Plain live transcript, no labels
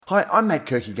Hi, I'm Matt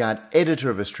Kierkegaard, editor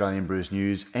of Australian Brews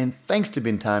News, and thanks to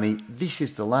Bintani, this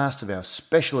is the last of our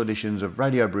special editions of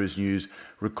Radio Brews News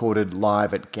recorded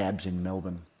live at GABS in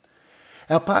Melbourne.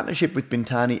 Our partnership with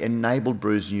Bintani enabled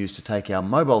Brews News to take our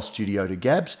mobile studio to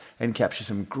GABS and capture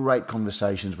some great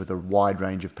conversations with a wide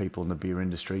range of people in the beer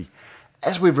industry.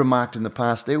 As we've remarked in the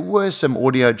past, there were some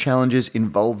audio challenges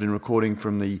involved in recording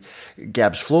from the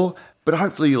GABS floor, but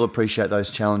hopefully you'll appreciate those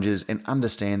challenges and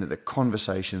understand that the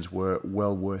conversations were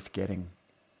well worth getting.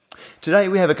 Today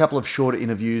we have a couple of shorter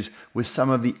interviews with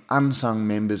some of the unsung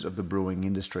members of the brewing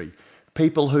industry.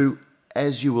 People who,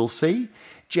 as you will see,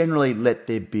 generally let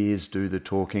their beers do the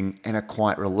talking and are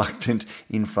quite reluctant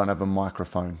in front of a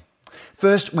microphone.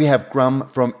 First, we have Grum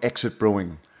from Exit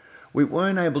Brewing. We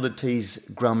weren't able to tease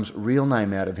Grum's real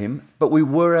name out of him, but we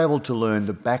were able to learn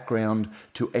the background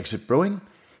to Exit Brewing,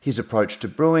 his approach to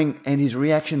brewing, and his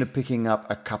reaction to picking up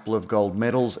a couple of gold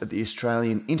medals at the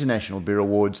Australian International Beer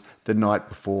Awards the night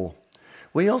before.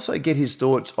 We also get his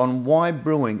thoughts on why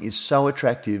brewing is so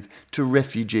attractive to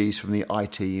refugees from the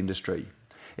IT industry.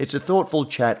 It's a thoughtful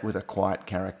chat with a quiet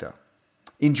character.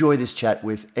 Enjoy this chat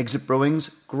with Exit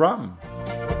Brewing's Grum.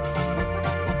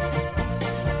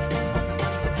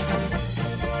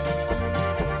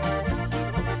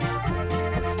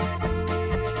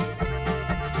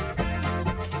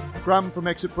 Grum from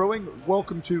Exit Brewing,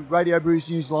 welcome to Radio Brews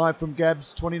News Live from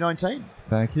GABS 2019.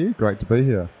 Thank you. Great to be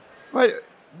here. Right,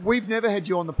 we've never had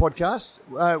you on the podcast.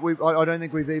 I don't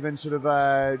think we've even sort of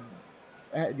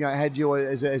had you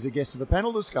as a guest of the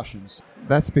panel discussions.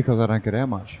 That's because I don't get out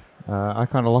much. I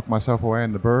kind of lock myself away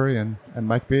in the brewery and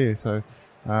make beer. So,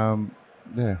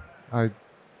 I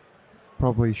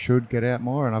probably should get out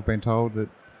more, and I've been told that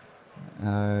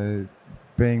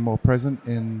being more present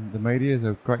in the media is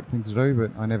a great thing to do, but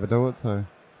I never do it.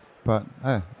 But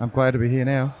I'm glad to be here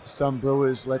now. Some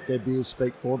brewers let their beers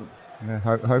speak for them. Yeah,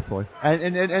 hopefully.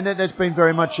 And that's been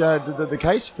very much the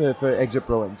case for Exit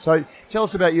Brewing. So tell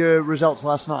us about your results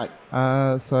last night.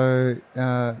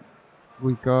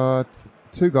 We got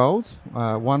 2 golds,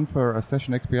 one for a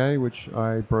Session XPA, which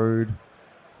I brewed,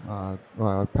 I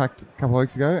packed a couple of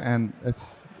weeks ago, and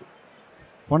it's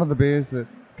one of the beers that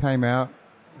came out.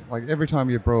 Like every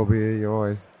time you brew a beer, you're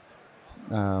always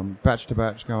batch to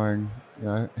batch going,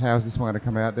 how's this one going to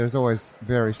come out? There's always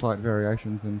very slight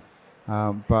variations,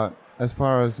 but as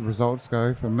far as results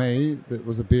go, for me, it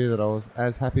was a beer that I was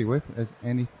as happy with as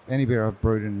any beer I've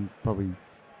brewed in probably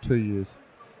 2 years.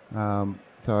 So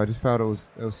I just felt it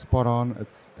was spot on.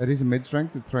 It is a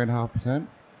mid-strength at 3.5%,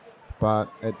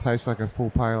 but it tastes like a full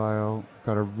pale ale.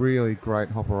 Got a really great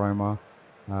hop aroma.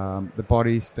 The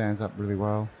body stands up really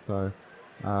well. So,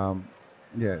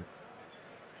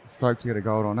 stoked to get a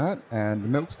gold on that. And the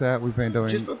milk stout we've been doing.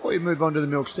 Just before you move on to the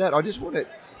milk stout, I just want to.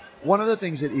 One of the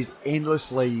things that is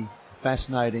endlessly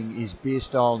fascinating is beer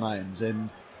style names,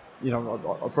 and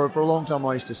for a long time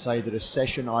I used to say that a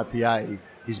Session IPA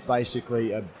is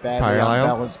basically a badly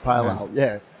unbalanced pale ale.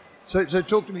 Yeah. So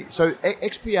talk to me. So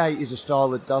XPA is a style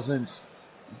that doesn't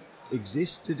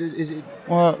exist. Is it?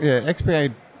 Well, yeah.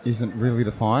 XPA isn't really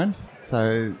defined.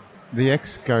 So the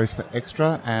X goes for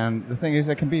extra, and the thing is,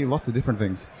 there can be lots of different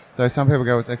things. So some people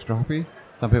go it's extra hoppy.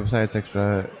 Some people say it's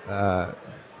extra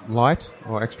light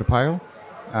or extra pale.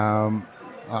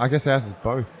 I guess ours is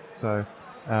both. So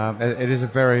it is a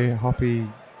very hoppy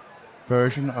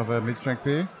version of a mid-strength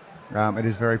beer. It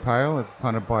is very pale. It's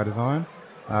kind of by design.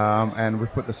 And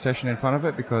we've put the Session in front of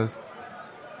it because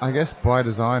I guess by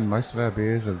design most of our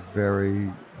beers are very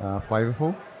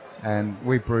flavourful, and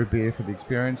we brew beer for the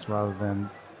experience rather than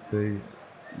the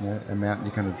amount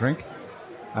you're going to drink.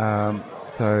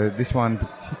 So this one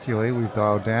particularly we've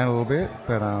dialed down a little bit,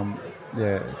 but I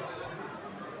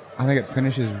think it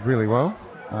finishes really well.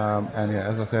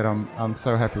 As I said, I'm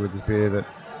so happy with this beer that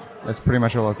that's pretty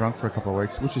much all I've drunk for a couple of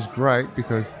weeks, which is great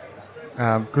because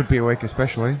good beer week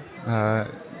especially,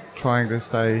 trying to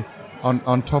stay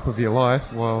on top of your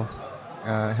life while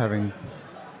having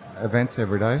events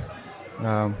every day.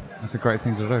 It's a great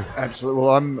thing to do. Absolutely.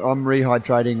 Well, I'm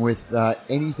rehydrating with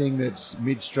anything that's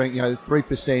mid-strength,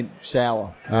 3%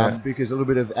 sour, because a little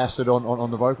bit of acid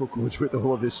on the vocal cords with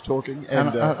all of this talking. And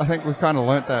I think we've kind of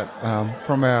learnt that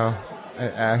from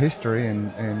our history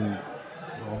and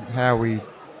how we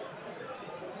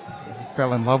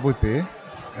fell in love with beer.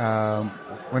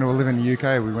 When we were living in the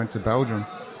UK, we went to Belgium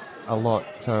a lot,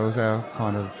 so it was our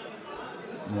kind of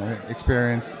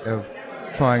experience of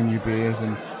trying new beers.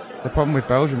 And the problem with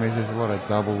Belgium is there's a lot of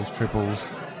doubles, triples,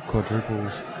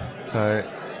 quadruples. So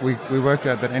we worked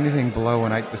out that anything below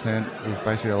an 8% is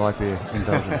basically a light beer in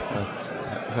Belgium.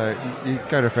 So you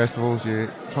go to festivals,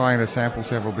 you're trying to sample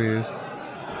several beers.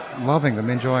 loving them,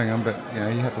 enjoying them, but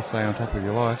you have to stay on top of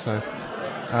your life. So,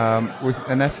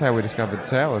 and that's how we discovered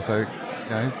sour. So,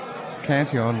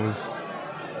 Cantillon was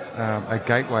a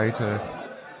gateway to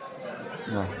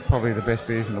probably the best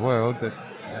beers in the world. That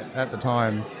at the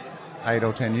time, 8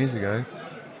 or 10 years ago,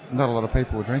 not a lot of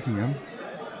people were drinking them.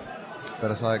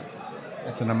 But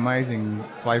it's an amazing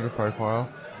flavour profile.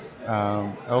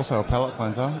 Also a palate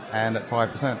cleanser, and at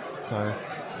 5%. So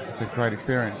it's a great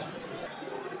experience.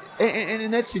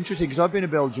 And that's interesting because I've been to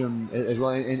Belgium as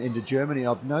well and to Germany, and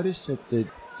I've noticed that the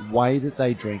way that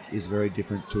they drink is very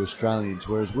different to Australians,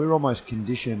 whereas we're almost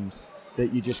conditioned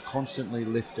that you're just constantly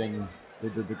lifting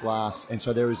the glass, and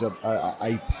so there is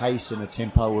a pace and a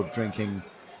tempo of drinking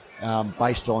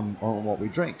based on what we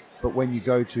drink. But when you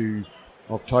go to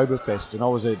Oktoberfest, and I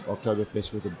was at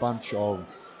Oktoberfest with a bunch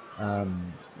of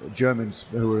Germans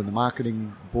who were in the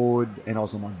marketing board, and I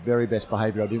was on my very best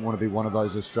behaviour. I didn't want to be one of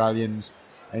those Australians,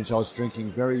 and so I was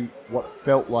drinking what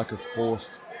felt like a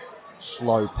forced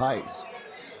slow pace.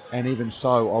 And even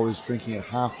so, I was drinking at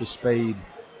half the speed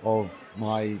of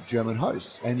my German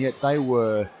hosts, and yet they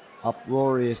were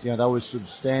uproarious. They were sort of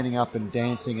standing up and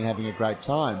dancing and having a great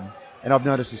time. And I've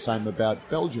noticed the same about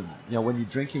Belgium. When you're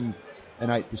drinking an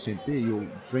 8% beer, you'll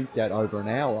drink that over an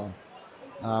hour,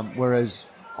 whereas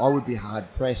I would be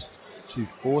hard-pressed to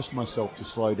force myself to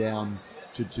slow down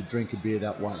to drink a beer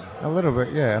that way. A little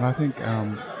bit, yeah. And I think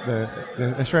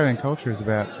the Australian culture is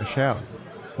about a shout.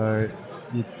 So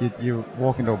you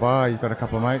walk into a bar, you've got a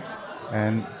couple of mates,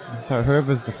 and so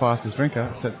whoever's the fastest drinker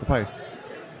sets the pace,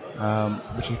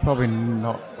 which is probably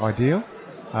not ideal.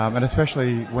 And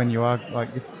especially when you are,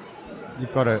 if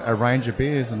you've got a range of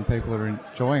beers and people are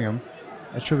enjoying them,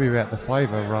 it should be about the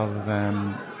flavour rather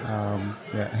than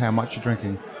how much you're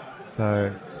drinking.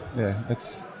 So,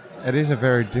 it is a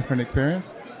very different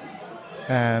experience.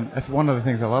 And it's one of the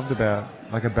things I loved about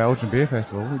a Belgian beer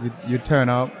festival. You'd turn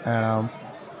up and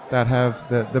they'd have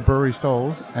the brewery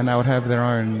stalls, and they would have their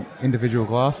own individual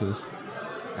glasses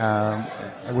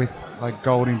with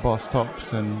gold embossed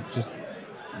tops, and just,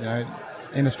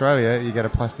 in Australia you get a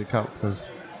plastic cup because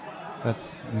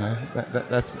that's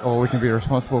that's all we can be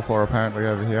responsible for apparently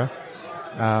over here.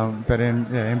 But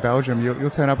in Belgium, you'll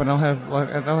turn up and they'll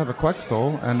have a quack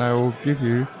stall, and they will give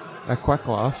you a quack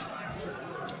glass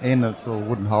in its little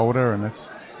wooden holder, and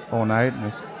it's ornate, and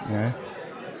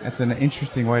it's an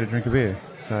interesting way to drink a beer.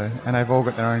 So, and they've all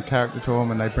got their own character to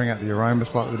them, and they bring out the aroma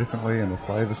slightly differently and the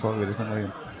flavour slightly differently.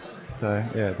 And so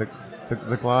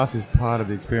the glass is part of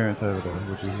the experience over there,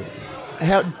 which is.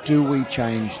 How do we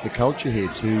change the culture here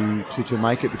to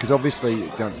make it? Because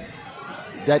obviously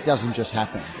that doesn't just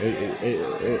happen.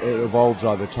 It evolves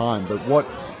over time. But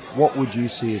what would you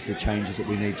see as the changes that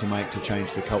we need to make to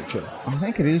change the culture? I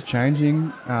think it is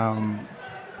changing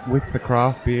with the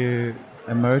craft beer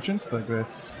emergence.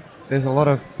 There's a lot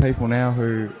of people now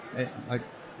who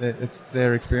it's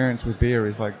their experience with beer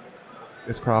is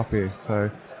it's craft beer.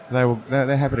 So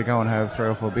they're happy to go and have 3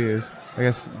 or 4 beers. I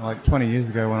guess 20 years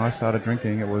ago when I started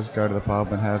drinking, it was go to the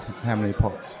pub and have how many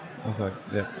pots. I was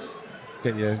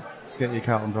get your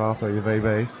Carlton Draft or your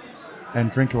VB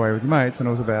and drink away with your mates, and it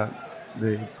was about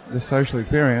the social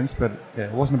experience, but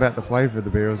it wasn't about the flavour of the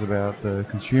beer, it was about the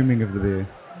consuming of the beer.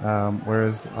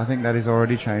 Whereas I think that is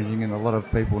already changing, and a lot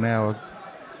of people now,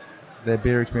 their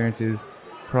beer experience is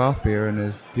craft beer, and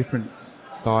there's different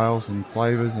styles and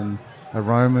flavours and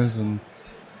aromas and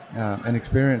an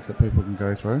experience that people can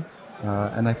go through.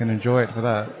 And they can enjoy it for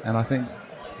that. And I think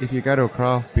if you go to a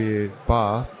craft beer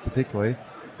bar, particularly,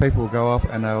 people will go up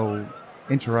and they'll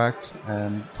interact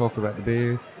and talk about the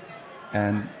beer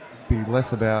and be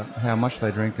less about how much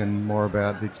they drink and more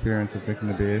about the experience of drinking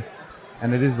the beer.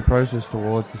 And it is the process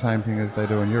towards the same thing as they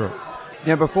do in Europe.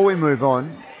 Now, before we move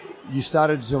on, you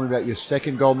started to tell me about your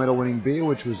second gold medal winning beer,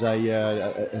 which was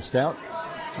a stout.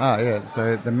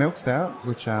 So the milk stout,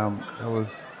 which that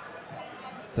was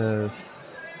the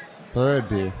third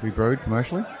beer we brewed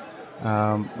commercially,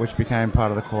 which became part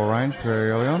of the core range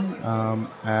very early on.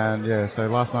 So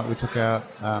last night we took out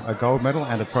a gold medal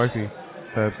and a trophy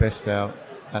for best stout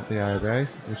at the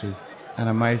AOBAs, which is an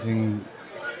amazing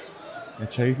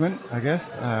achievement, I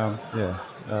guess.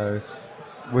 So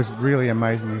it was really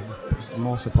amazing. He's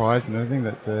more surprised than anything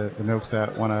that the milk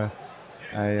stout won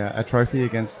a trophy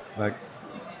against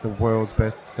the world's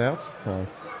best stouts. So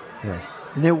yeah.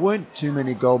 And there weren't too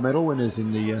many gold medal winners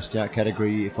in the stout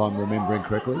category, if I'm remembering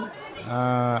correctly.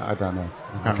 I don't know.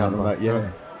 I can't remember. Yeah.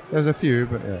 There's a few,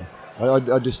 but yeah.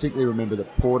 I distinctly remember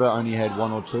that Porter only had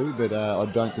 1 or 2, but I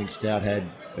don't think Stout had.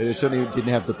 It certainly didn't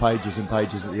have the pages and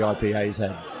pages that the IPAs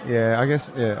had. Yeah, I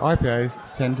guess IPAs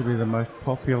tend to be the most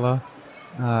popular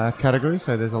category,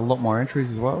 so there's a lot more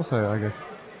entries as well. So I guess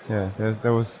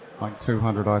there was like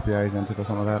 200 IPAs entered or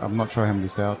something like that. I'm not sure how many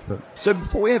stouts, but So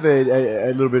before we have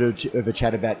a little bit of a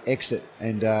chat about Exit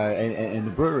and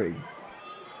the brewery,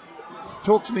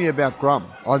 talk to me about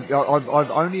Grum. I've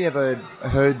only ever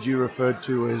heard you referred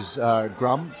to as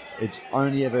Grum. It's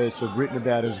only ever sort of written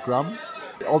about as Grum.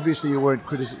 Obviously, you weren't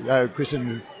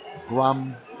christened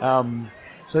Grum.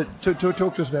 So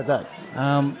talk to us about that.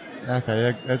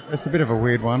 Okay, yeah, it's a bit of a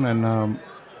weird one, and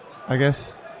I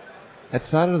guess it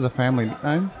started as a family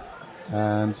nickname,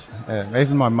 and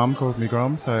even my mum calls me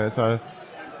Grum, so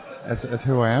it's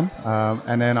who I am.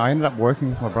 And then I ended up working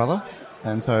with my brother,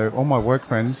 and so all my work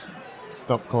friends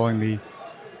stopped calling me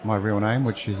my real name,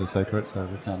 which is a secret, so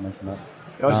we can't mention that.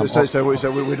 So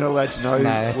we're not allowed to know.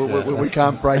 No, we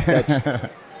can't break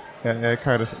that. Yeah,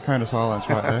 cone of silence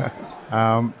right there.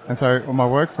 And so my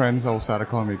work friends all started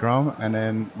calling me Grum, and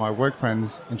then my work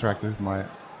friends interacted with my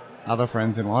other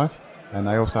friends in life, and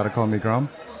they all started calling me Grum.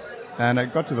 And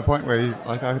it got to the point where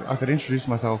I could introduce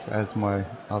myself as my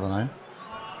other name,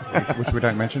 which we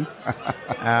don't mention.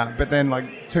 But then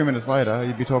 2 minutes later,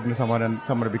 you'd be talking to someone and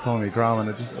someone would be calling me Grum, and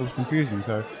it was confusing.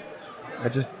 So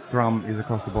Grum is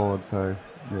across the board. So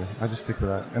yeah, I just stick with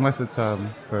that. Unless it's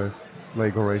for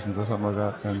legal reasons or something like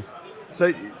that. Then.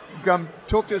 So Grum,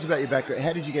 talk to us about your background.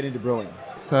 How did you get into brewing?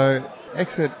 So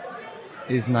Exit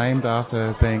is named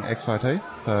after being ex-IT.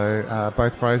 So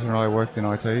both Fraser and I worked in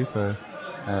IT for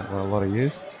a lot of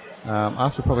years.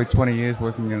 After probably 20 years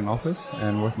working in an office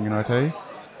and working in IT,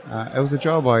 it was a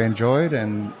job I enjoyed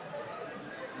and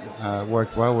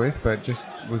worked well with, but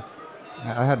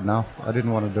I had enough. I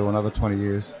didn't want to do another 20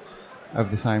 years of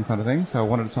the same kind of thing, so I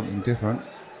wanted something different.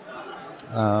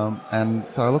 And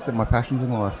so I looked at my passions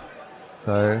in life.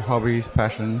 So hobbies,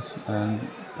 passions, and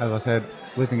as I said,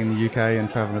 living in the UK and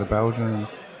travelling to Belgium and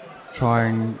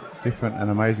trying different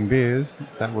and amazing beers,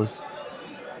 that was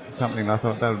something I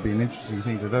thought that would be an interesting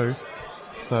thing to do.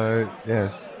 So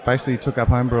yes, basically took up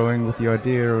home brewing with the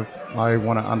idea of I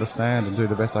want to understand and do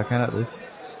the best I can at this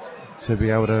to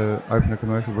be able to open a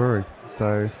commercial brewery.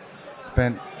 So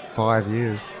spent 5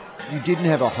 years. You didn't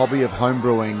have a hobby of home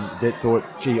brewing that thought,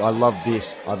 gee, I love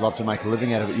this, I'd love to make a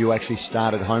living out of it. You actually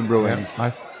started home brewing.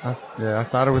 Yeah, I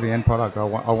started with the end product. I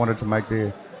wanted to make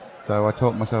beer. So I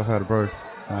taught myself how to brew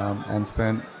and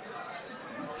spent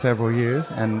several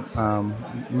years and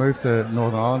moved to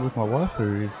Northern Ireland with my wife,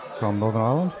 who is from Northern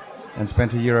Ireland, and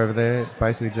spent a year over there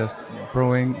basically just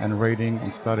brewing and reading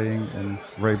and studying and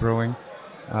rebrewing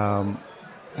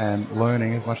and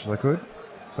learning as much as I could.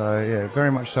 So yeah,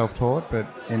 very much self-taught, but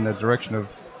in the direction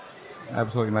of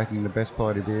absolutely making the best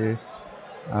quality beer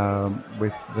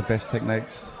with the best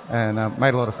techniques, and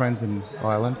made a lot of friends in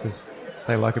Ireland because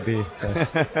they like a beer, so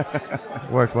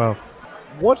worked well.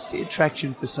 What's the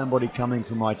attraction for somebody coming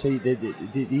from IT?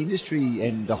 The industry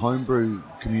and the homebrew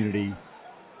community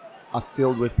are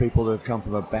filled with people that have come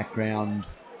from a background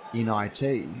in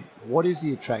IT. What is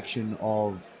the attraction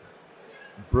of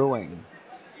brewing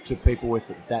to people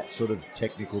with that sort of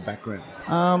technical background?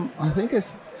 I think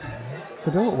it's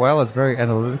to do it well. It's very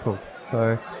analytical.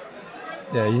 So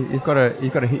yeah, you've got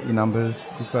to hit your numbers.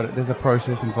 There's a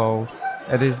process involved.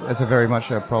 It's a very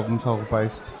much a problem solve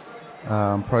based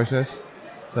process.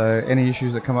 So any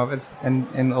issues that come up, it's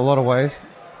in a lot of ways,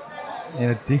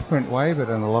 in a different way, but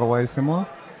in a lot of ways similar.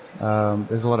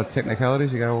 There's a lot of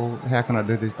technicalities. You go, well, how can I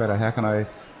do this better? How can I,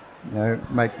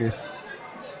 make this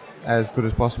as good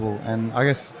as possible? And I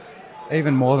guess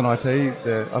even more than IT,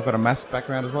 I've got a maths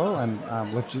background as well, and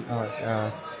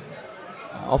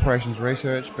operations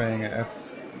research being a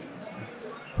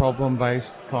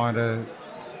problem-based kind of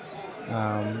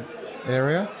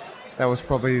area. That was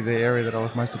probably the area that I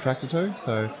was most attracted to.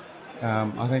 So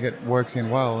I think it works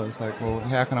in well. It's like, well,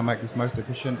 how can I make this most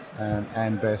efficient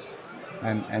and best,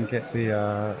 and get the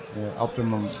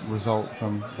optimum result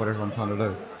from whatever I'm trying to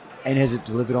do. And has it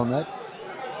delivered on that?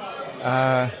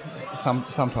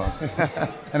 Sometimes.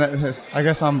 And I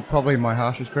guess I'm probably my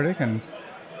harshest critic, and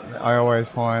I always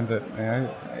find that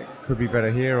it could be better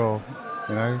here, or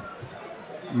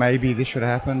maybe this should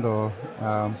have happened, or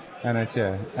and I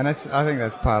think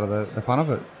that's part of the fun of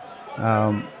it.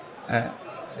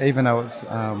 Even though it's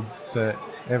to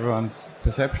everyone's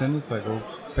perception, it's like, well,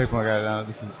 people might go, no,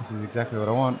 this is exactly what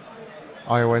I want.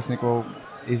 I always think, well,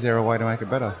 is there a way to make it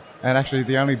better? And actually,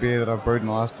 the only beer that I've brewed in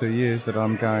the last 2 years that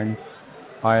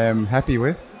I am happy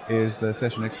with is the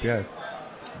Session XPO.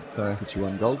 So that you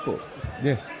won gold for.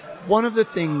 Yes. One of the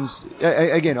things,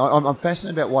 again, I'm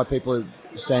fascinated about why people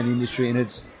stay in the industry, and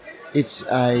it's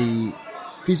a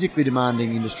physically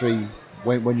demanding industry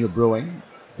when you're brewing,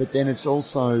 but then it's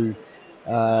also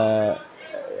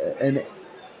an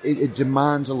it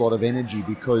demands a lot of energy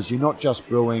because you're not just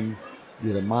brewing,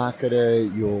 you're the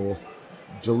marketer, you're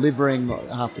delivering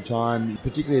half the time,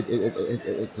 particularly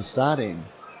at the start end.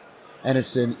 And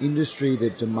it's an industry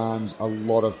that demands a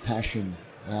lot of passion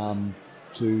to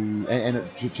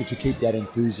keep that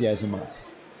enthusiasm up.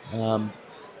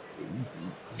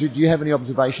 Do you have any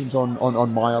observations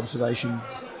on my observation?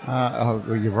 Well,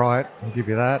 you're right. I'll give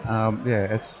you that.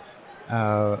 It's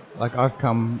like I've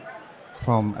come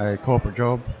from a corporate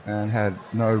job and had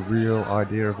no real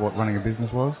idea of what running a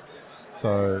business was.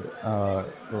 So,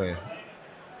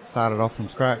 started off from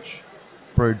scratch,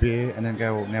 brewed beer, and then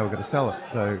well, now we've got to sell it.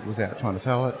 So was out trying to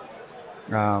sell it,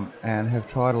 and have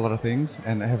tried a lot of things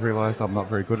and have realised I'm not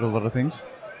very good at a lot of things.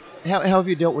 How have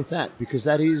you dealt with that? Because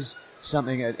that is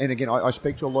something, and again, I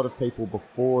speak to a lot of people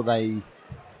before they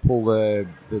pull the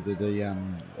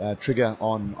trigger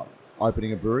on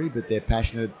opening a brewery, but they're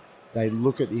passionate. They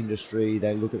look at the industry,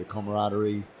 they look at the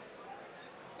camaraderie,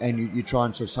 and you try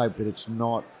and sort of say, but it's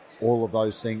not all of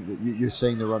those things. You're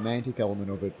seeing the romantic element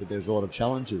of it, but there's a lot of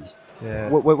challenges. Yeah.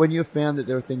 When you've found that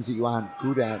there are things that you aren't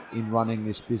good at in running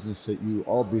this business that you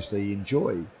obviously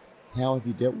enjoy, how have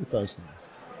you dealt with those things?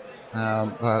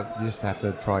 Well, you just have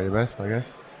to try your best, I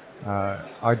guess.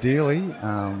 Ideally,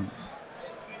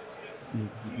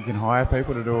 you can hire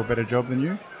people to do a better job than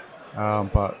you,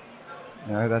 but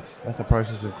that's a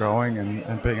process of growing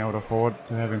and being able to afford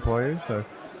to have employees. So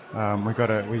we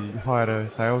hired a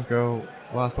sales girl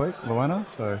last week, Luana.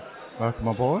 So welcome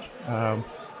aboard.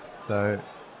 So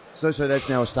that's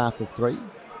now a staff of three,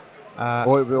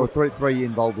 or three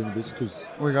involved in the business. Because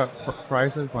we got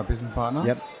Fraser's my business partner.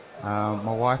 Yep.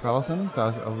 My wife Alison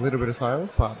does a little bit of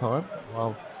sales part time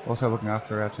while also looking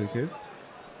after our two kids.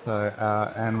 So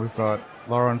and we've got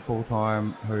Lauren full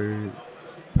time who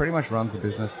pretty much runs the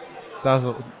business. Does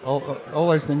all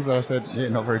those things that I said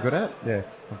not very good at. Yeah,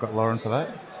 I've got Lauren for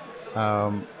that.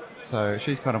 So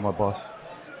she's kind of my boss.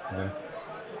 So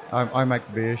I make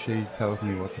the beer. She tells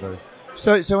me what to do.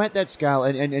 So at that scale,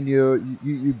 and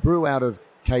you brew out of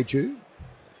Keiju.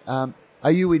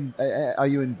 Are you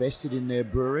invested in their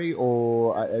brewery,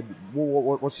 or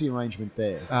what's the arrangement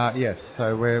there? Yes,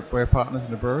 so we're partners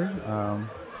in the brewery.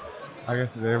 I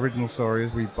guess the original story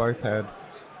is we both had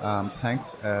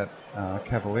tanks at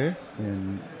Cavalier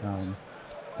in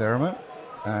Derrimut,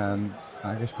 and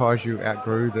I guess Kaiju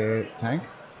outgrew their tank.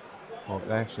 Well,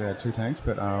 they actually had two tanks,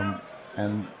 but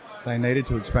and they needed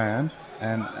to expand,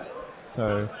 and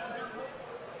so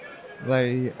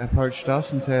they approached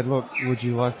us and said, "Look, would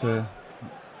you like to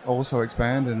also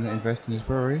expand and invest in this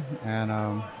brewery?" And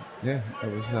it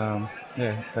was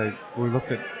we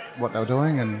looked at what they were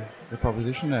doing and the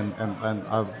proposition, and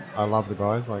I love the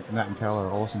guys. Like Nat and Cal are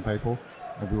awesome people,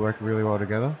 and we work really well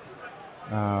together.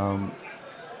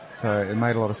 So it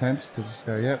made a lot of sense to just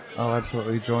go, yep, I'll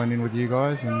absolutely join in with you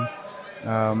guys. And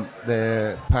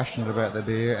they're passionate about their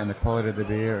beer and the quality of the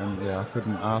beer, and I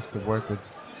couldn't ask to work with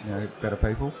better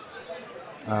people.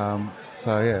 It's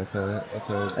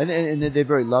and they're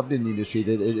very loved in the industry.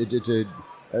 It's an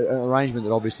arrangement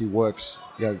that obviously works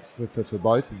for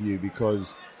both of you,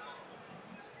 because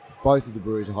both of the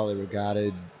breweries are highly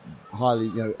regarded.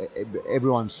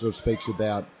 Everyone sort of speaks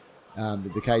about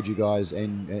the Keiju guys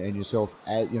and yourself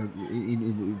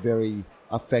in very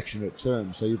affectionate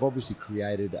terms. So you've obviously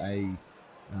created a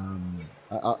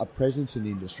presence in the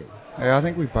industry. Yeah, I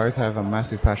think we both have a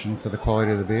massive passion for the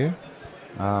quality of the beer.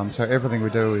 So everything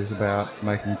we do is about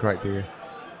making great beer.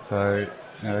 So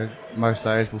most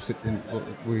days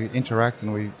we interact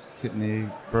and we sit in the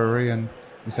brewery and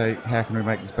we say, how can we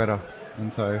make this better?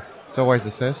 And so it's always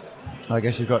assessed. I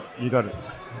guess you got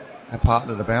a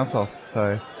partner to bounce off.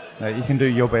 So you can do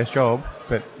your best job,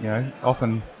 but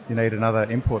often you need another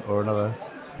input or another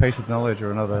piece of knowledge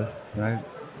or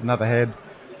another head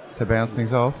to bounce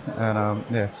things off,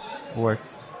 and it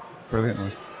works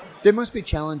brilliantly. There must be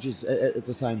challenges at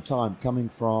the same time coming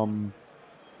from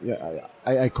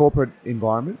a corporate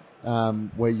environment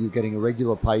where you're getting a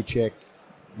regular paycheck.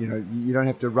 You don't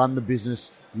have to run the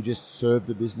business; you just serve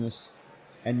the business.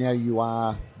 And now you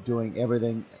are doing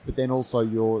everything, but then also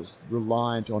you're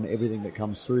reliant on everything that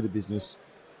comes through the business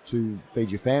to feed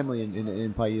your family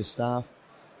and pay your staff.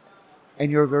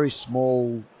 And you're a very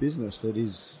small business that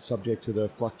is subject to the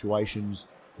fluctuations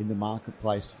in the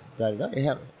marketplace day to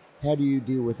day. How do you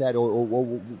deal with that, or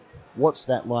what's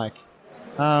that like?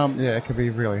 It can be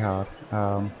really hard,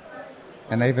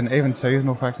 and even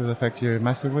seasonal factors affect you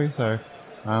massively. So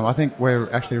I think we're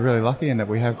actually really lucky in that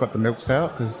we have got the milk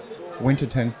stout, because winter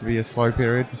tends to be a slow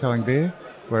period for selling beer,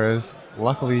 whereas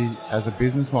luckily as a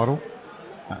business model,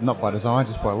 not by design,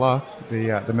 just by luck,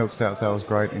 the milk stout sells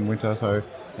great in winter, so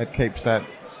it keeps that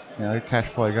cash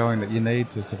flow going that you need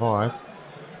to survive.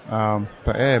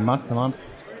 But yeah, month to month,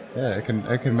 it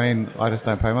can mean I just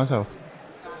don't pay myself,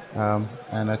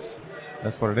 and that's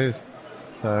what it is.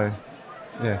 So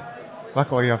yeah,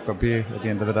 luckily I've got beer at the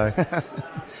end of the day.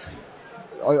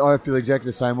 I feel exactly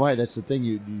the same way. That's the thing.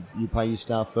 You pay your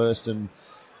staff first, and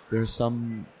there are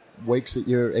some weeks that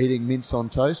you're eating mince on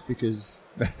toast because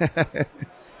you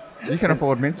can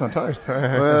afford mince on toast.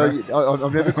 Well,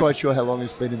 I'm never quite sure how long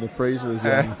it's been in the freezer as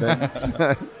the only thing.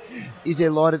 So, is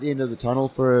there light at the end of the tunnel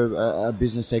for a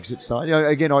business exit side?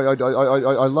 Again, I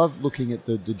love looking at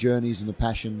the journeys and the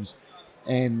passions,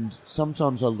 and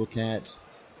sometimes I look at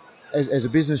as a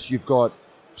business you've got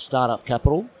startup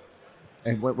capital.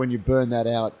 And when you burn that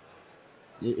out,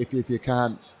 if you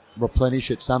can't replenish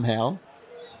it somehow,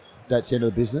 that's the end of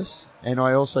the business. And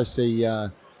I also see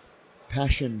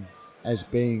passion as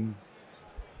being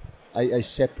a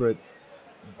separate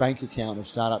bank account of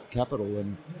startup capital.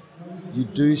 And you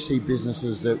do see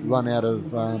businesses that run out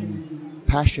of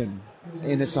passion,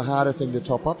 and it's a harder thing to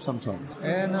top up sometimes.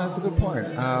 And that's a good point.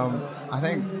 I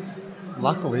think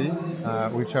luckily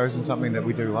we've chosen something that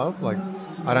we do love. Like,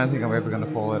 I don't think I'm ever going to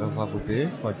fall out of love with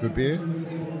beer, like good beer.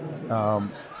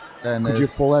 And could you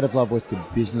fall out of love with the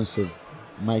business of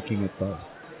making it though?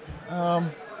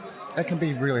 It can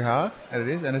be really hard, and it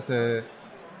is, and it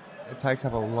takes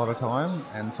up a lot of time.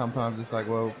 And sometimes it's like,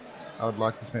 well, I would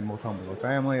like to spend more time with my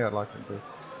family. I'd like to do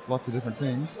lots of different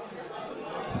things.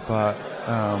 But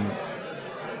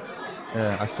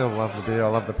I still love the beer. I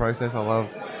love the process. I love,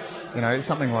 it's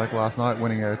something like last night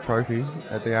winning a trophy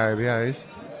at the AOBAs.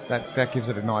 That gives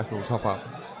it a nice little top up.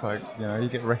 It's like, you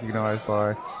get recognised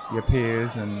by your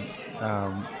peers, and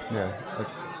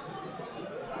it's.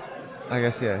 I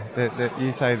guess that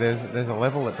you say there's a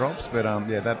level that drops, but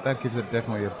that gives it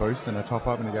definitely a boost and a top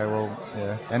up, and you go, well,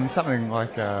 and something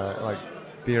like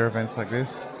beer events like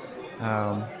this,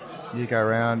 you go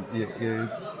around, you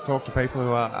talk to people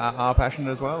who are passionate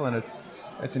as well, and it's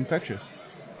infectious.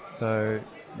 So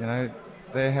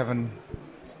they're having,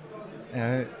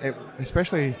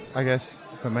 especially I guess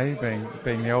for me being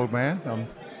the old man,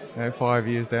 I'm 5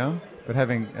 years down. But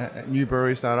having a new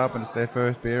brewery start up, and it's their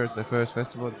first beer, it's their first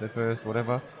festival, it's their first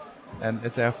whatever, and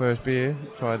it's our first beer,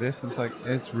 try this, and it's like,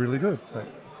 it's really good. It's like,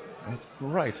 it's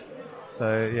great.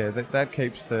 So that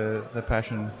keeps the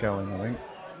passion going, I think.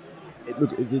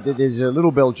 Look, there's a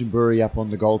little Belgian brewery up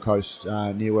on the Gold Coast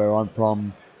near where I'm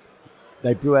from.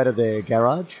 They brew out of their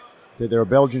garage. They're a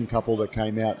Belgian couple that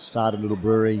came out, started a little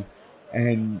brewery,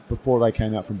 and before they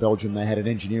came out from Belgium, they had an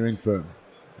engineering firm.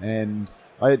 And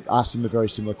I asked them a very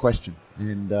similar question,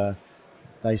 and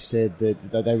they said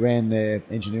that they ran their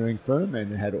engineering firm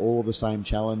and had all the same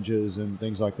challenges and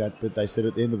things like that. But they said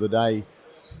at the end of the day,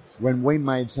 when we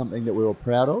made something that we were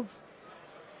proud of,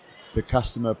 the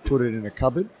customer put it in a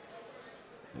cupboard.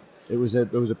 It was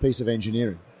a piece of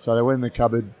engineering. So they went in the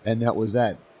cupboard, and that was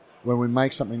that. When we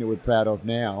make something that we're proud of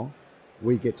now,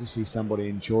 we get to see somebody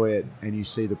enjoy it, and you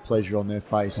see the pleasure on their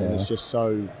face, and it's just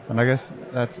so... And I guess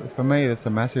for me, that's a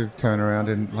massive turnaround.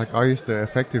 And like, I used to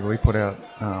effectively put out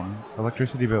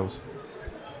electricity bills.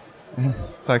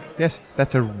 It's like, yes,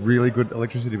 that's a really good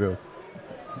electricity bill,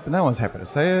 but no one's happy to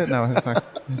see it. No one's like...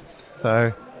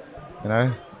 So,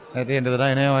 at the end of the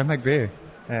day now, I make beer,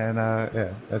 and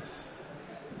I'm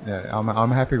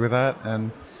happy with that,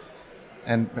 and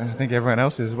I think everyone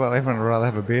else is as well. Everyone would rather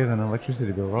have a beer than an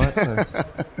electricity bill, right? So,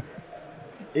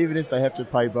 even if they have to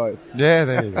pay both. Yeah,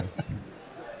 there you go.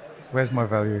 Where's my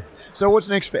value? So what's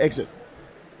next for Exit?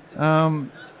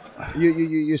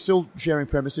 You're still sharing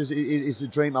premises. Is the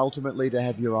dream ultimately to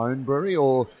have your own brewery,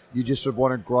 or you just sort of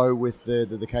want to grow with the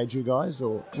Kaiju guys?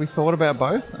 Or we thought about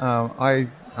both. I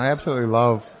absolutely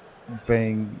love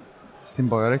being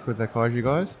symbiotic with the Kaiju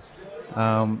guys.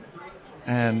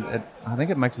 And I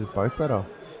think it makes us both better.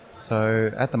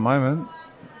 So at the moment,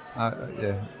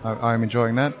 I'm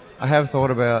enjoying that. I have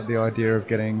thought about the idea of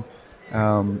getting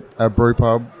a brew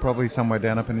pub, probably somewhere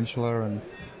down a peninsula, and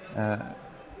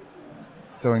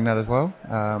doing that as well.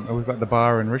 We've got the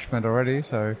bar in Richmond already,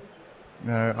 so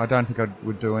I don't think I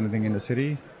would do anything in the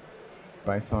city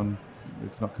based on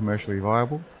it's not commercially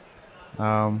viable.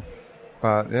 But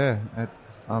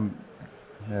I'm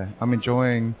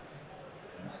enjoying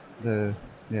the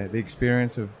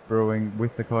experience of brewing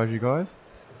with the Kaiju guys.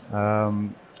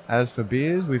 As for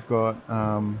beers, we've got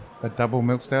a double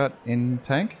milk stout in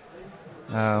tank,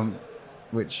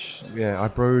 which I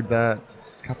brewed that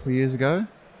a couple of years ago,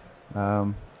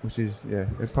 which is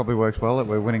it probably works well.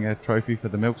 We're winning a trophy for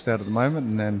the milk stout at the moment,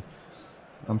 and then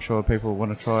I'm sure people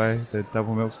want to try the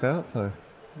double milk stout. So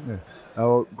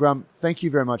Oh, Grum, thank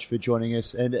you very much for joining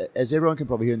us. And as everyone can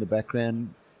probably hear in the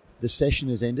background, The session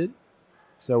has ended.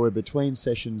 So we're between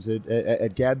sessions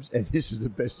at GABS, and this is the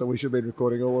best. So we should have been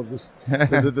recording all of this.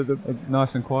 It's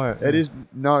nice and quiet. It is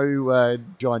no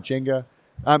giant Jenga.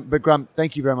 But Grum,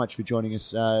 thank you very much for joining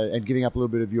us and giving up a little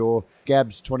bit of your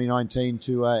GABS 2019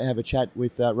 to have a chat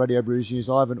with Radio Brews News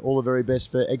Live, and all the very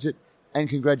best for Exit. And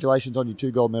congratulations on your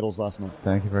 2 gold medals last night.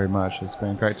 Thank you very much. It's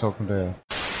been great talking to you.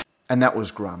 And that was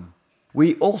Grum.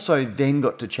 We also then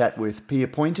got to chat with Pia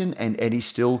Poynton and Eddie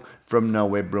Still from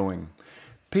Nowhere Brewing.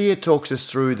 Pia talks us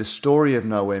through the story of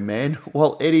Nowhere Man,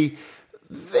 while Eddie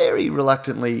very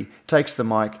reluctantly takes the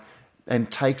mic and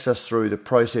takes us through the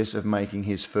process of making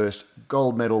his first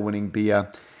gold medal winning beer,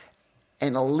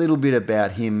 and a little bit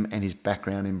about him and his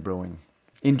background in brewing.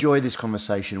 Enjoy this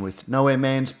conversation with Nowhere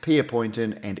Man's Pia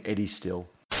Poynton and Eddie Still.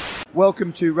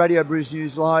 Welcome to Radio Brews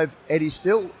News Live, Eddie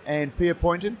Still and Pia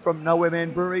Poynton from Nowhere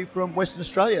Man Brewery from Western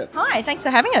Australia. Hi, thanks for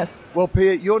having us. Well,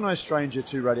 Pia, you're no stranger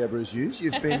to Radio Brews News.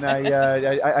 You've been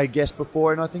a guest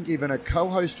before, and I think even a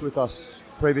co-host with us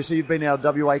previously. You've been our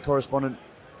WA correspondent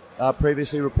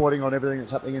previously, reporting on everything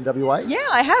that's happening in WA. Yeah,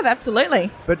 I have, absolutely.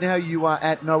 But now you are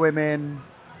at Nowhere Man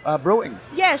Brewing.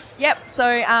 Yes, yep.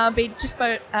 So been just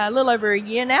about a little over a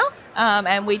year now,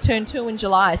 and we turned 2 in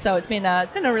July. So it's been a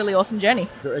really awesome journey.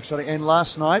 Very exciting. And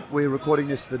last night, we're recording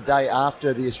this the day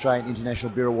after the Australian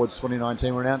International Beer Awards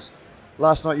 2019 were announced.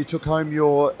 Last night, you took home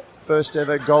your first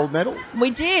ever gold medal.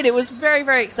 We did. It was very,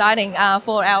 very exciting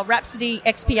for our Rhapsody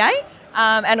XPA.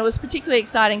 And it was particularly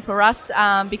exciting for us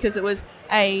because it was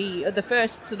the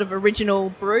first sort of original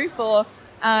brew for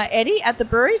Eddie at the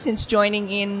brewery since joining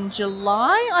in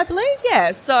July, I believe.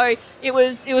 Yeah, so it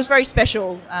was very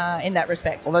special in that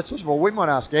respect. Well, that's awesome. Well, we might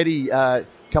ask Eddie a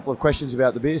couple of questions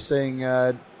about the beer, seeing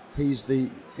he's the...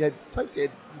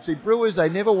 See, brewers, they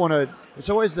never want to... It's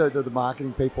always the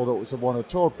marketing people that want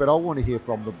to talk, but I want to hear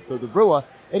from the brewer.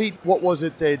 Eddie, what was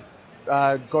it that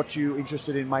got you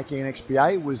interested in making an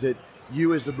XPA? Was it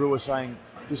you as the brewer saying,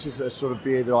 this is a sort of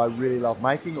beer that I really love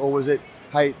making, or was it,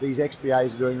 hey, these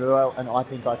XPAs are doing really well and I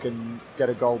think I can get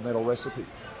a gold medal recipe?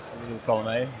 A little column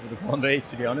A, a little column B,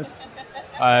 to be honest.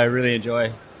 I really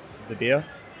enjoy the beer,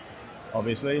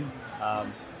 obviously,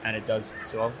 and it does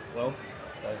so well.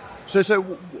 So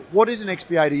what is an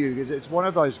XPA to you? Because it's one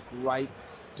of those great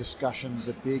discussions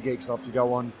that beer geeks love to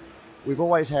go on. We've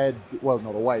always had, well,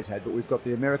 not always had, but we've got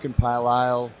the American Pale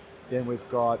Ale, then we've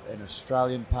got an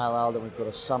Australian Pale Ale, then we've got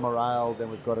a Summer Ale, then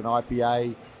we've got an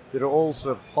IPA, that are all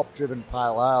sort of hop-driven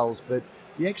pale ales, but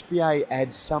the XPA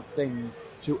adds something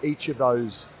to each of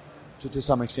those to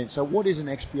some extent. So what is an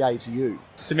XPA to you?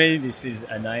 To me, this is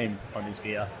a name on this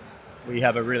beer. We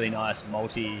have a really nice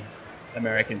malty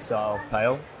American style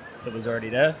pale that was already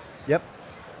there. Yep.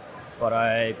 But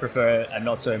I prefer a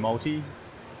not so malty,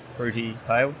 fruity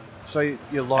pale. So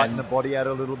you lighten the body out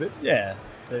a little bit? Yeah.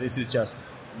 So this is just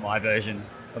my version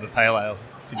of a pale ale,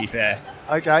 to be fair.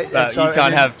 Okay. But you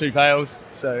can't have 2 pales,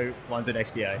 so one's an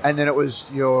XPA. And then it was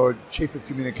your chief of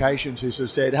communications who sort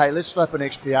of said, hey, let's slap an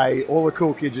XPA. All the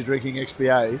cool kids are drinking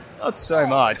XPA. Not so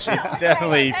much. It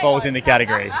definitely falls in the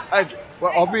category. Okay.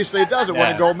 Well, obviously it does. It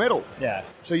won a gold medal. Yeah.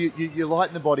 So you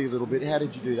lighten the body a little bit. How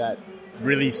did you do that?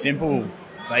 Really simple,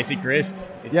 basic grist.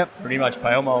 It's pretty much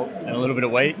pale malt and a little bit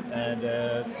of wheat and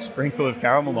a sprinkle of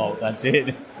caramel malt. That's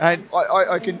it. And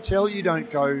I can tell you don't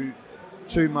go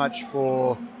too much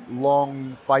for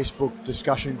long Facebook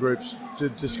discussion groups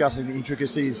discussing the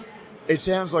intricacies. It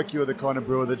sounds like you're the kind of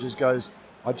brewer that just goes,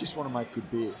 I just want to make good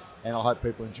beer and I hope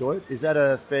people enjoy it. Is that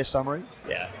a fair summary?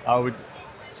 Yeah, I would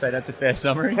say that's a fair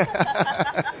summary.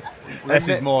 Less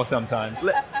is more sometimes.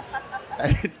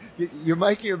 You're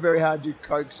making it very hard to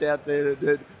coax out there,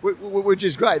 which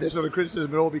is great. That's not a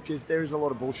criticism at all, because there is a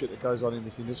lot of bullshit that goes on in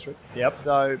this industry. Yep.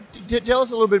 So tell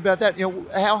us a little bit about that.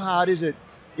 How hard is it?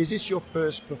 Is this your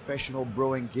first professional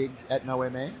brewing gig at Nowhere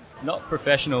Man? Not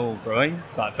professional brewing,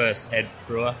 but first head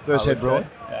brewer. First head brewer?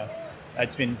 Yeah.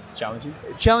 It's been challenging.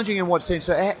 Challenging in what sense?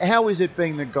 So how is it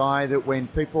being the guy that when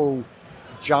people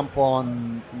jump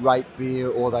on Rate Beer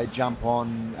or they jump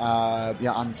on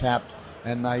Untapped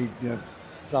and they,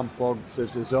 some flog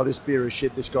says, oh, this beer is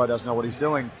shit, this guy doesn't know what he's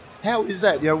doing. How is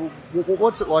that?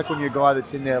 What's it like when you're a guy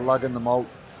that's in there lugging the malt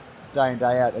day in,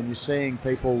 day out and you're seeing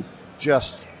people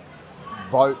just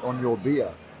vote on your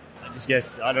beer? I just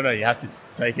guess, I don't know, you have to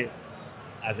take it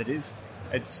as it is.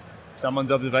 It's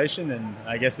someone's observation and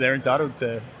I guess they're entitled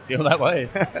to feel that way.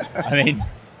 I mean,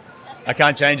 I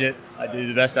can't change it. I do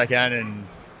the best I can and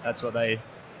that's what they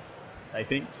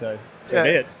think, so be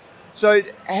it. So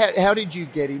how did you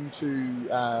get into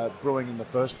brewing in the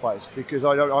first place? Because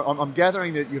I'm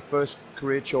gathering that your first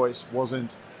career choice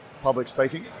wasn't public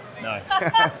speaking. No.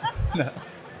 No.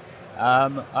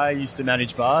 I used to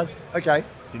manage bars. Okay.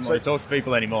 didn't want to talk to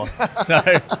people anymore. So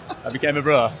I became a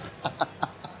brewer.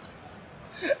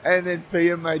 And then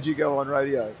PM made you go on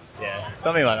radio. Yeah,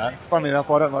 something like that. Funnily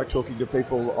enough, I don't like talking to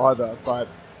people either, but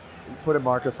put a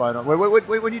microphone on.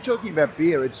 When you're talking about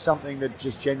beer, it's something that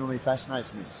just genuinely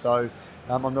fascinates me. So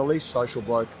I'm the least social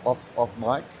bloke off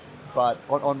mic, but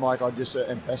on mic I just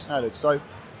am fascinated. So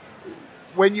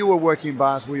when you were working in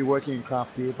bars, were you working in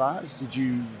craft beer bars? Did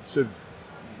you sort of,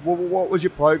 what was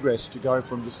your progress to go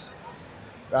from just,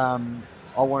 I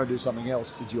want to do something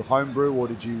else? Did you homebrew or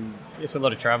did you... It's a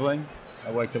lot of travelling.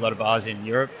 I worked a lot of bars in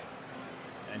Europe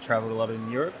and travelled a lot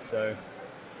in Europe, so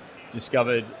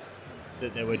discovered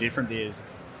that there were different beers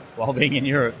while being in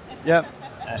Europe. Yeah,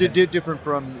 different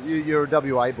from, you're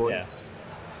a WA boy.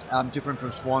 Yeah. Different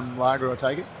from Swan Lager, I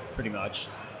take it? Pretty much.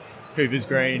 Cooper's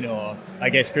Green, or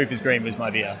I guess Cooper's Green was my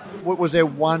beer. Was there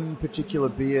one particular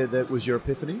beer that was your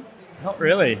epiphany? Not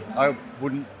really. I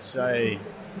wouldn't say...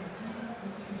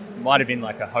 Might have been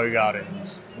like a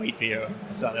Hogarden's wheat beer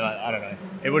or something like that. I don't know.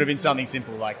 It would have been something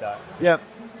simple like that. Yeah,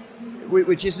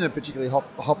 which isn't a particularly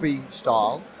hoppy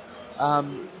style.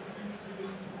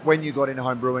 When you got into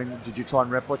home brewing, did you try and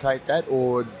replicate that,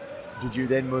 or did you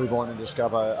then move on and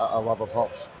discover a love of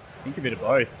hops? I think a bit of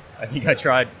both. I think I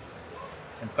tried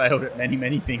and failed at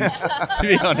many things, to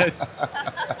be honest.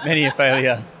 Many a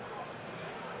failure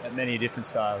at many different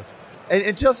styles.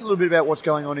 And tell us a little bit about what's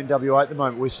going on in WA at the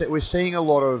moment. We're seeing a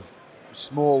lot of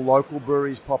small local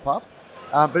breweries pop up,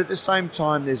 but at the same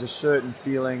time, there's a certain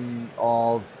feeling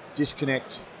of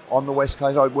disconnect on the West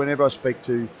Coast. Whenever I speak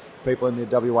to people in the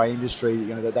WA industry,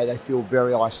 you know, they feel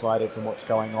very isolated from what's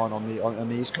going on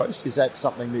the East Coast. Is that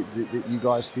something that you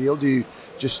guys feel? Do you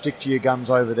just stick to your guns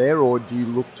over there, or do you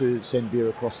look to send beer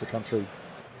across the country?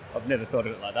 I've never thought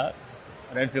of it like that.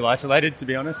 I don't feel isolated, to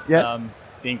be honest. Yeah. I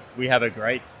think we have a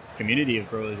great community of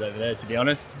brewers over there, to be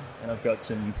honest, and I've got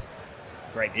some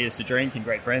great beers to drink and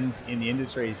great friends in the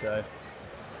industry, so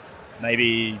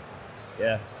maybe,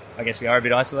 yeah, I guess we are a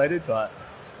bit isolated, but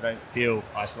I don't feel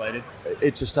isolated.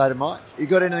 It's a state of mind. You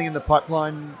got anything in the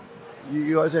pipeline,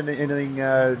 you guys, anything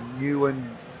new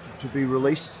and to be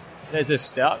released? There's a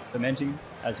stout fermenting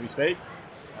as we speak,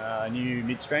 a new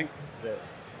mid-strength.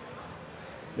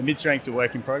 The mid-strength's a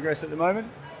work in progress at the moment.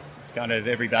 It's kind of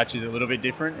every batch is a little bit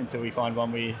different until we find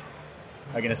one we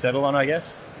are going to settle on, I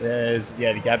guess. There's,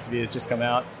 the GABS beer's just come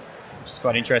out, which is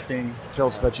quite interesting. Tell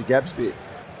us about your GABS beer.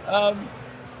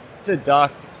 It's a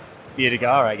dark beer de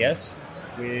gar, I guess,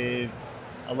 with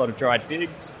a lot of dried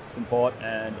figs, some port,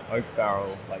 and oak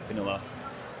barrel, like vanilla,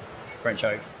 French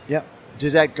oak. Yeah.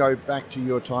 Does that go back to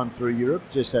your time through Europe,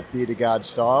 just that beer de garde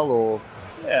style, or...?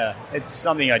 Yeah, it's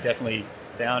something I definitely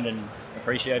found and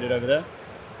appreciated over there.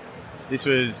 This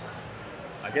was,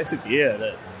 I guess, a beer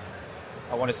that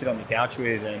I want to sit on the couch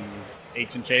with and eat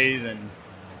some cheese and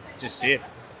just sip.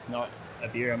 It's not a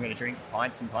beer I'm going to drink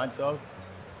pints and pints of.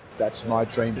 That's my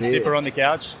dream it's beer. It's a sipper on the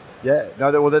couch. Yeah,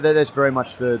 no, that's very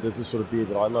much the sort of beer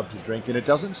that I love to drink, and it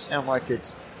doesn't sound like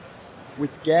it's...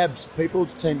 With GABS, people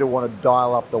tend to want to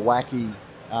dial up the wacky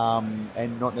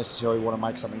and not necessarily want to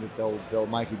make something that they'll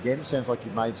make again. It sounds like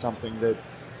you've made something that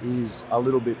is a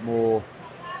little bit more...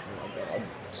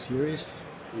 serious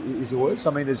is the word,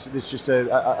 something that's just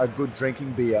a good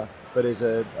drinking beer, but as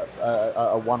a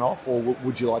one-off, or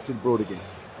would you like to brew it again?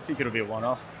 I think it'll be a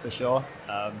one-off for sure.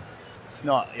 It's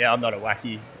not, I'm not a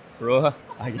wacky brewer,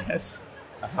 I guess.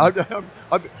 I'm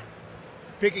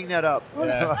picking that up.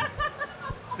 Yeah.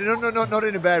 No, not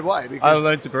in a bad way. Because I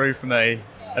learned to brew from a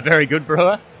very good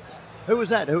brewer. Who was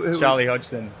that? Who Charlie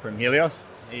Hodgson from Helios.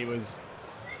 He was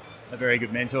a very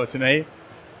good mentor to me,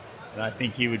 and I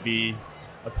think he would be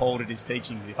appalled at his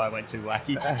teachings if I went too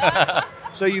wacky.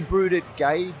 So you brewed at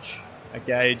Gauge? At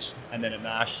Gauge, and then at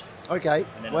Mash. Okay.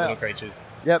 And then at Little Creatures.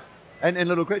 Yep. And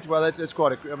Little Creatures, well, that's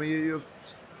quite a... I mean,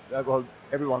 well,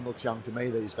 everyone looks young to me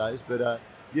these days, but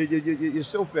you're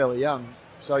still fairly young.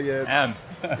 So you... I am.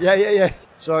 Yeah.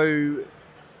 So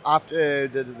after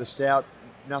the stout,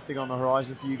 nothing on the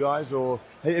horizon for you guys? Or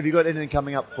have you got anything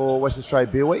coming up for West Australia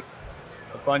Beer Week?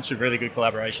 A bunch of really good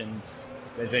collaborations.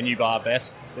 There's a new bar,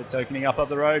 Besk, that's opening up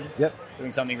the road. Yep.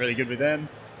 Doing something really good with them.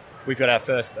 We've got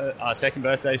our second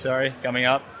birthday, coming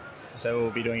up. So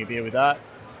we'll be doing a beer with that.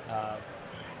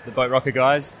 The Boat Rocker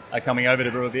guys are coming over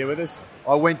to brew a beer with us.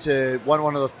 I went to,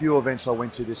 one of the few events I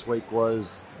went to this week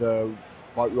was the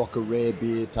Boat Rocker Rare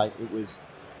Beer Take. It was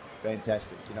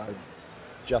fantastic,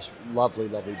 just lovely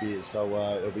beers. So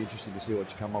it'll be interesting to see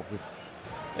what you come up with.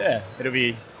 Yeah, it'll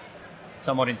be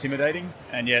somewhat intimidating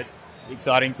and yet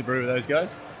exciting to brew with those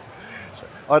guys.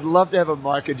 I'd love to have a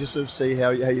mic and just sort of see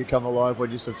how you come alive when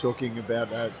you're sort of talking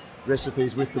about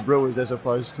recipes with the brewers as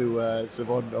opposed to sort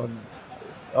of on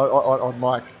on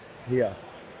mic here.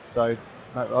 So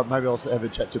maybe I'll have a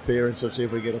chat to Pia and see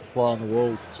if we get a fly on the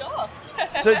wall. Sure.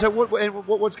 So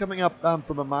what's coming up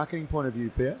from a marketing point of view,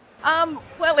 Pia?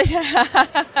 Well,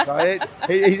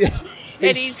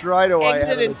 He's straight away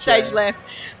exited stage left.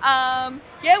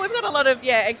 We've got a lot of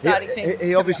exciting things.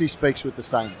 He obviously speaks with the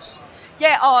Stainers.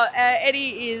 Yeah,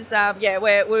 Eddie is,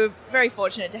 we're very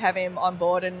fortunate to have him on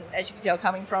board, and as you can tell,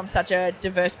 coming from such a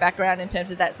diverse background in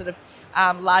terms of that sort of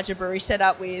larger brewery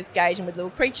setup with Gage and with Little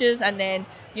Creatures, and then,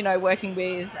 working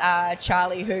with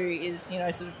Charlie, who is,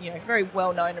 very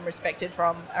well known and respected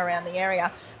from around the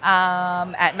area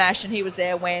at MASH, and he was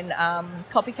there when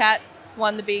Copycat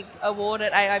won the big award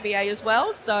at AIBA as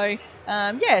well. So,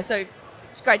 so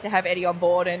it's great to have Eddie on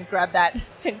board and grab that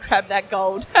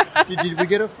gold. Did we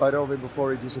get a photo of him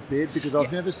before he disappeared? Because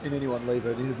I've never seen anyone leave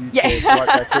an interview chair quite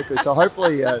that quickly. So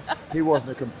hopefully he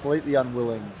wasn't a completely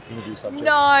unwilling interview subject.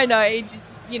 No, he just,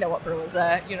 you know what brewers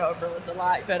are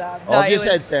like. But I just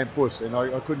had Sam Fuss and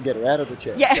I couldn't get her out of the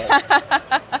chair. Yeah. So.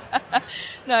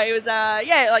 No, it was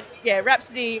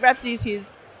Rhapsody's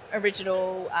his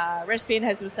original recipe, and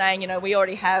as we were saying, we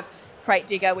already have Crate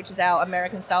Digger, which is our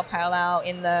American style pale ale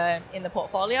in the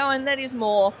portfolio, and that is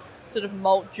more sort of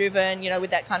malt driven,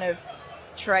 with that kind of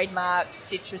trademark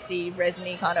citrusy,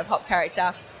 resiny kind of hop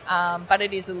character, but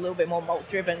it is a little bit more malt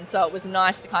driven. So it was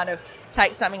nice to kind of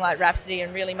take something like Rhapsody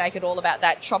and really make it all about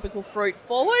that tropical fruit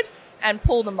forward and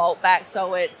pull the malt back.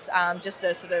 So it's just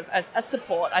a sort of a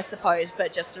support, I suppose,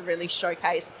 but just to really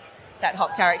showcase that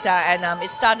hop character. And it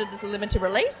started as a limited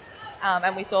release.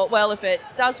 And we thought, well, if it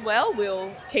does well,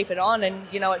 we'll keep it on. And,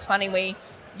 it's funny,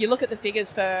 you look at the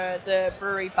figures for the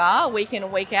brewery bar week in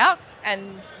and week out, and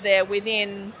they're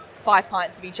within 5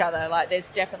 pints of each other. Like, there's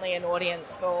definitely an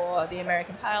audience for the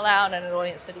American Pale Ale and an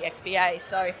audience for the XBA.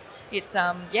 So it's,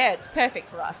 it's perfect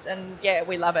for us. And,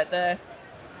 we love it. The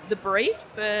brief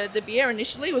for the beer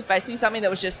initially was basically something that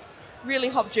was just really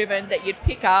hop-driven that you'd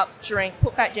pick up, drink,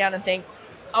 put back down and think,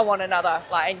 I want another.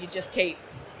 And you just keep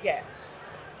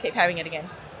having it again.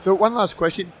 So one last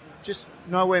question, just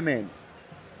Nowhere Man.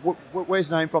 Where's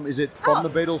the name from? Is it from the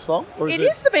Beatles song? Or it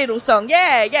is the Beatles song,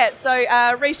 yeah. So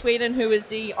Reese Whedon, who is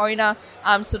the owner,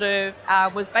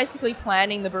 was basically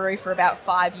planning the brewery for about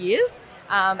 5 years,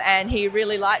 and he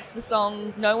really likes the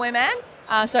song Nowhere Man.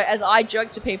 So as I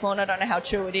joke to people, and I don't know how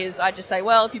true it is, I just say,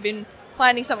 well, if you've been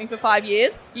planning something for 5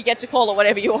 years, you get to call it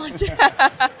whatever you want.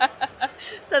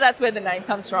 So that's where the name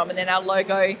comes from. And then our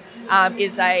logo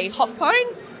is a hop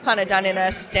cone, kind of done in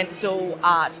a stencil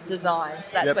art design.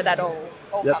 So that's where that all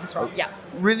comes from. Yeah.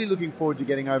 Really looking forward to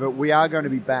getting over. We are going to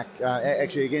be back.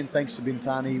 Actually, again, thanks to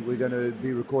Bintani, we're going to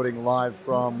be recording live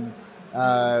from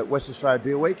West Australia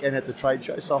Beer Week and at the trade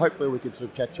show. So hopefully we can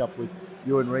sort of catch up with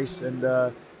you and Reese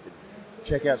and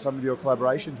check out some of your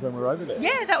collaborations when we're over there.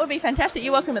 Yeah, that would be fantastic.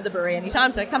 You're welcome at the brewery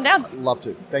anytime, so come down. I'd love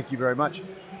to. Thank you very much.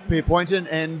 Pia Poynton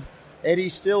and Eddie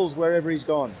Stills, wherever he's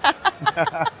gone.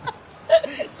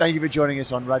 Thank you for joining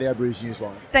us on Radio Brews News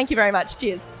Live. Thank you very much.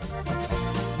 Cheers.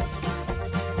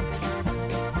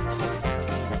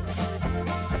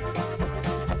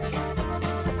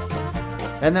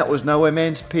 And that was Nowhere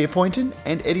Man's Pia Poynton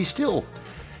and Eddie Still.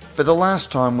 For the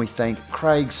last time, we thank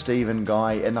Craig, Stephen,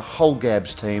 Guy and the whole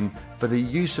GABS team for the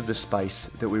use of the space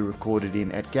that we recorded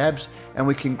in at GABS, and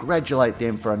we congratulate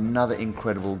them for another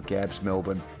incredible GABS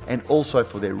Melbourne and also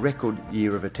for their record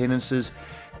year of attendances.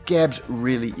 GABS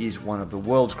really is one of the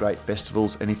world's great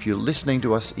festivals, and if you're listening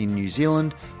to us in New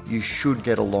Zealand, you should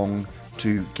get along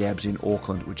to GABS in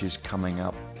Auckland, which is coming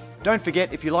up. Don't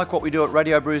forget, if you like what we do at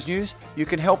Radio Brews News, you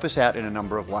can help us out in a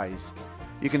number of ways.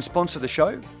 You can sponsor the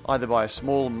show, either by a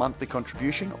small monthly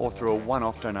contribution or through a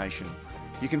one-off donation.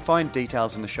 You can find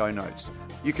details in the show notes.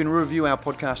 You can review our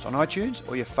podcast on iTunes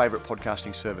or your favourite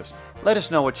podcasting service. Let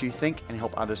us know what you think and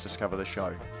help others discover the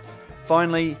show.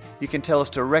 Finally, you can tell us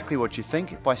directly what you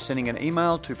think by sending an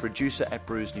email to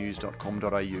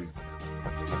producer@brewsnews.com.au.